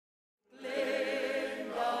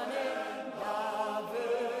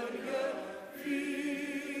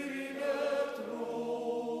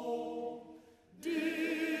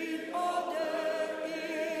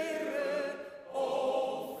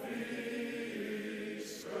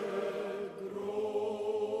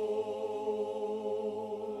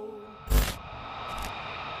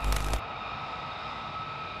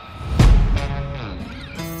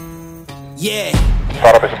Yeah.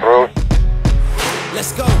 Startup is approved.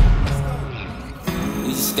 Let's go.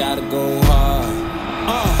 We just gotta go hard.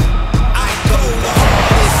 I go the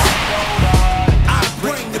hardest. I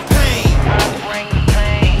bring the pain.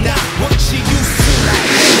 Not what you used to.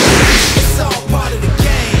 It's all part of the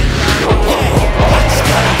game. Yeah, I just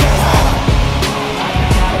gotta go hard.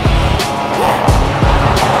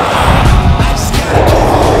 I just gotta go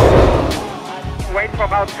hard. Wait for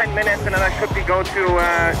about 10 minutes and then I should be good to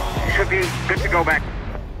go back.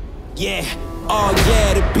 Yeah, oh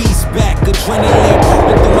yeah, the beast back. Adrenaline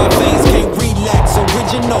pumping through my veins, can't relax.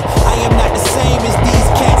 Original, I am not the same as these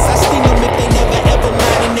cats. I sting them if they never ever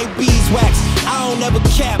mind and they beeswax. I don't ever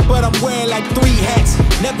cap, but I'm wearing like 3 hats.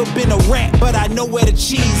 Never been a rat, but I know where the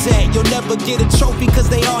cheese at. You'll never get a trophy cause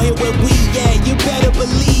they all here where we at. You better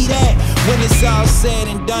believe that. When it's all said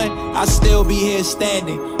and done, I'll still be here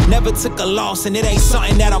standing. Never took a loss and it ain't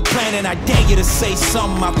something that I'm planning. I dare you to say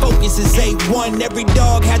something, my focus is A1. Every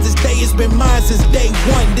dog has his day, it's been mine since day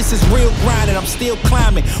one. This is real grinding, I'm still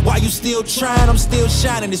climbing. While you still trying, I'm still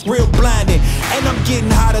shining. It's real blinding, and I'm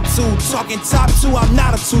getting hotter too. Talking top 2, I'm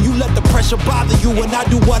not a 2. You let the pressure bother you when I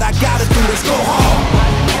do what I gotta do. Let's go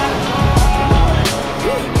hard.